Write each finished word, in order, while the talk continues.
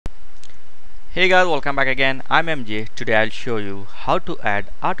Hey guys, welcome back again. I'm MJ. Today I'll show you how to add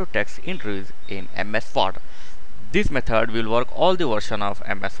auto text entries in MS Word. This method will work all the version of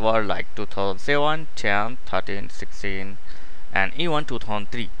MS Word like 2007, 10, 13, 16 and even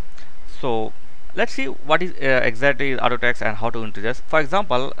 2003. So let's see what is exactly auto text and how to enter this. For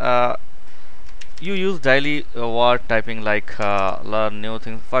example, you use daily word typing like learn new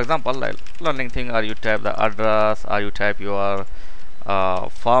things. For example, like learning thing, or you type the address, or you type your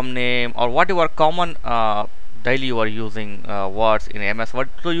firm name, or whatever common daily you are using words in MS Word.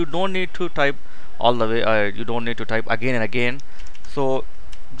 So you don't need to type all the way, you don't need to type again and again. So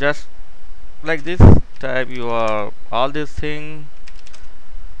just like this, type your all this thing.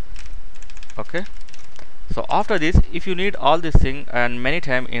 Okay, so after this, if you need all this thing and many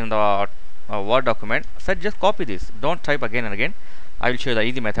time in the Word document, so just copy this, don't type again and again. I will show you the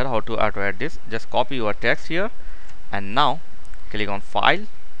easy method how to add this. Just copy your text here, and now click on file,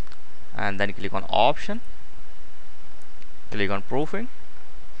 and then click on option, click on proofing,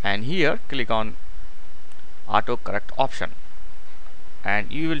 and here click on auto correct option,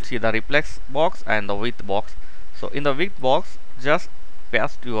 and you will see the reflex box and the width box. So in the width box, just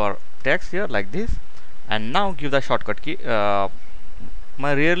paste your text here like this, and now give the shortcut key.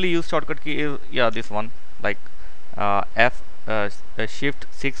 My rarely used shortcut key is this one, like F shift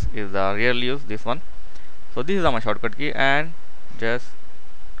 6 is the rarely used, this one. So this is my shortcut key, and just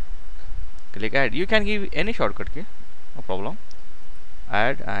click add. You can give any shortcut key, no problem.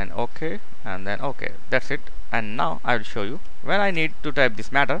 Add and OK, and then OK. That's it. And now I will show you when I need to type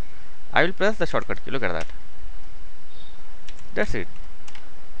this matter. I will press the shortcut key. Look at that. That's it.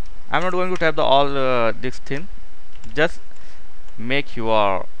 I'm not going to type the all this thing. Just make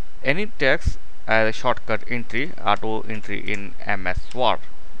your any text as a shortcut entry, auto entry in MS Word.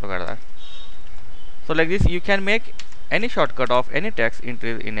 Look at that. So like this, you can make any shortcut of any text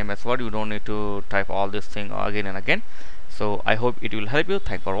entries in MS Word. You don't need to type all this thing again and again. So I hope it will help you.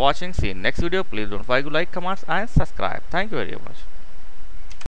 Thanks for watching. See you in next video. Please don't forget to like, comment and subscribe. Thank you very much.